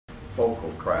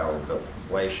focal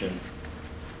cryoablation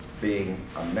being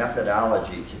a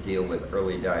methodology to deal with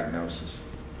early diagnosis.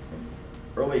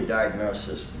 Early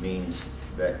diagnosis means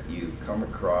that you come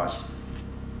across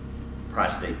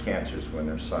prostate cancers when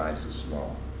their size is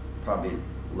small, probably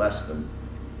less than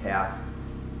half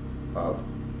of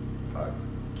a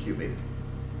cubic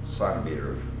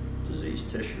centimeter of diseased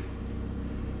tissue.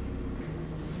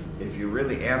 If you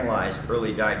really analyze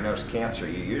early diagnosed cancer,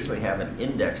 you usually have an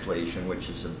index lesion, which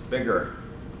is a bigger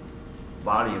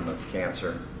volume of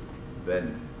cancer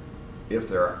than if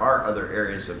there are other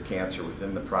areas of cancer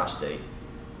within the prostate.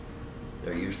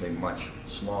 They're usually much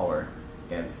smaller,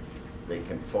 and they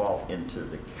can fall into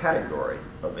the category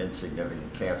of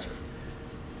insignificant cancer.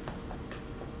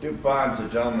 Duke Bond's a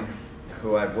gentleman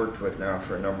who I've worked with now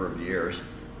for a number of years.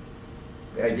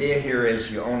 The idea here is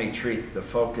you only treat the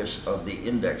focus of the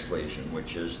index lesion,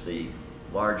 which is the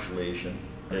large lesion.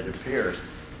 It appears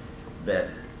that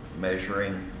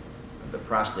measuring the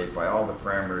prostate by all the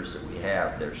parameters that we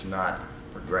have, there's not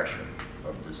progression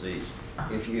of disease.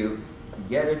 If you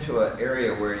get into an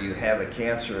area where you have a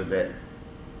cancer that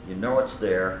you know it's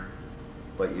there,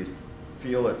 but you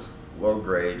feel it's low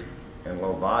grade and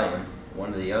low volume, one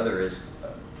of the other is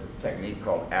a technique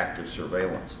called active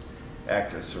surveillance.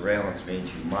 Active surveillance means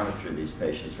you monitor these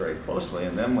patients very closely,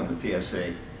 and then when the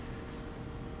PSA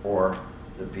or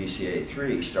the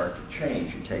PCA3 start to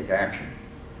change, you take action.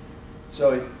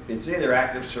 So it's either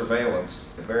active surveillance,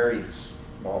 a very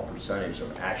small percentage of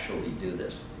them actually do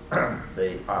this.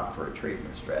 They opt for a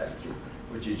treatment strategy,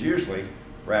 which is usually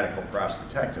radical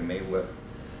prostatectomy with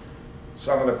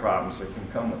some of the problems that can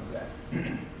come with that,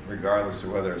 regardless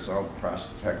of whether it's open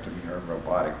prostatectomy or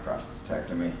robotic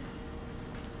prostatectomy.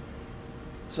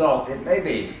 So it may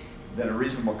be that a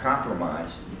reasonable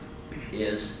compromise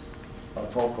is a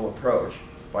focal approach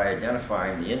by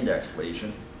identifying the index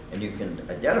lesion, and you can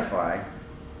identify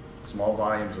small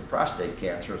volumes of prostate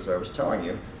cancer, as I was telling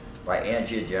you, by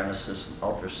angiogenesis,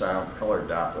 ultrasound, color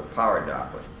Doppler, power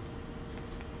Doppler.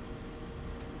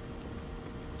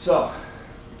 So,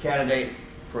 the candidate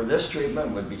for this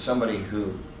treatment would be somebody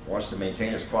who wants to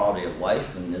maintain his quality of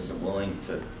life and isn't willing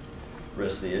to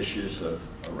risk the issues of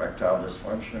erectile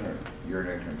dysfunction or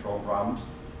urinary control problems.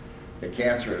 The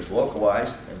cancer is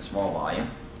localized in small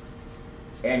volume,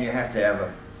 and you have to have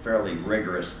a fairly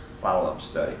rigorous follow-up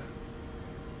study.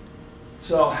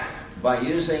 So, by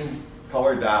using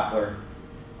color Doppler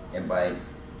and by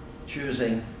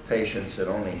choosing patients that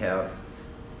only have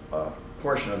a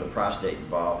portion of the prostate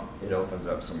involved, it opens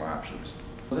up some options.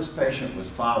 This patient was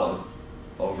followed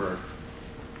over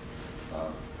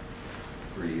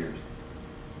 3 years.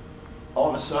 All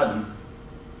of a sudden,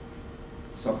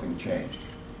 something changed.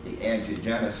 The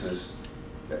angiogenesis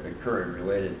that occurred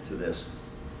related to this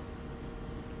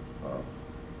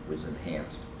was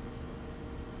enhanced.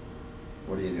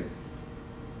 What do?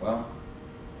 Well,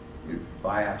 you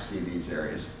biopsy these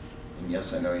areas, and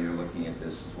yes, I know you're looking at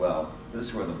this as well. This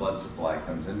is where the blood supply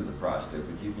comes into the prostate,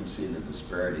 but you can see the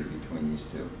disparity between these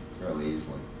two fairly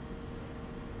easily.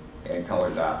 And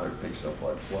color Doppler picks up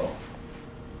blood flow.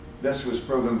 This was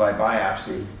proven by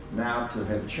biopsy now to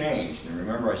have changed. And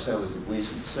remember I said it was a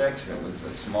Gleason 6, and it was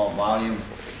a small volume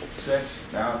 6.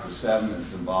 Now it's a 7, and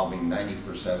it's involving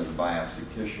 90% of the biopsy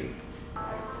tissue.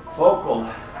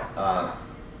 Focal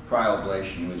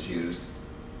cryoablation was used,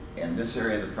 and this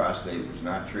area of the prostate was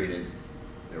not treated.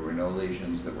 There were no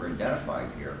lesions that were identified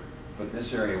here, but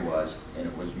this area was, and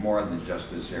it was more than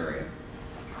just this area.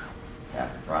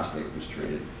 Half the prostate was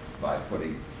treated by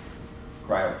putting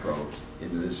cryoprobes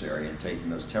into this area and taking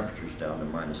those temperatures down to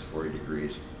minus 40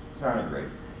 degrees centigrade.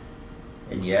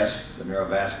 And yes, the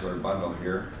neurovascular bundle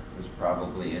here was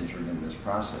probably injured in this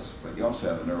process, but you also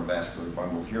have a neurovascular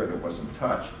bundle here that wasn't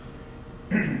touched,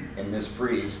 and this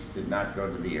freeze did not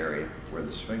go to the area where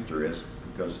the sphincter is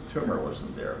because the tumor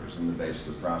wasn't there. It was in the base of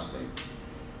the prostate.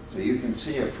 So you can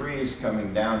see a freeze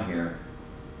coming down here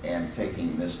and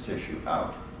taking this tissue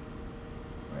out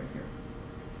right here.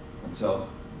 And so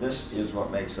this is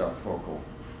what makes up focal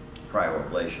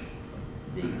cryoablation.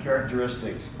 The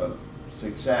characteristics of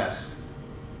success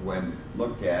when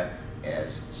looked at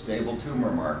as stable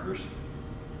tumor markers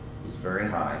is very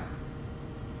high.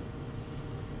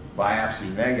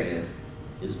 Biopsy negative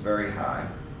is very high.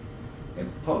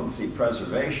 And potency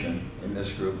preservation in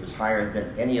this group is higher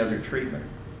than any other treatment,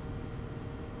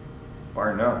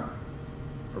 bar none,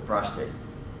 for prostate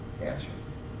cancer.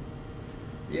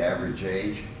 The average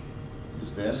age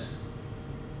is this,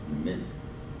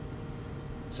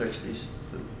 mid-60s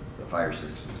to the higher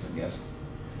 60s, I guess.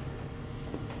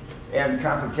 And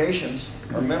complications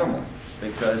are minimal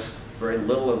because very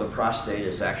little of the prostate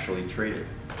is actually treated.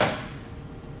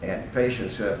 And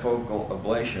patients who have focal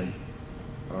ablation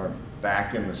are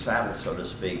back in the saddle, so to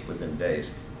speak, within days.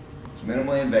 It's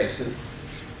minimally invasive.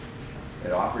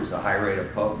 It offers a high rate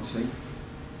of potency,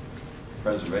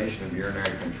 preservation of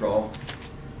urinary control.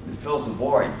 It fills a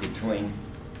void between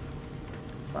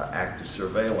active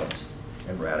surveillance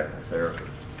and radical therapy.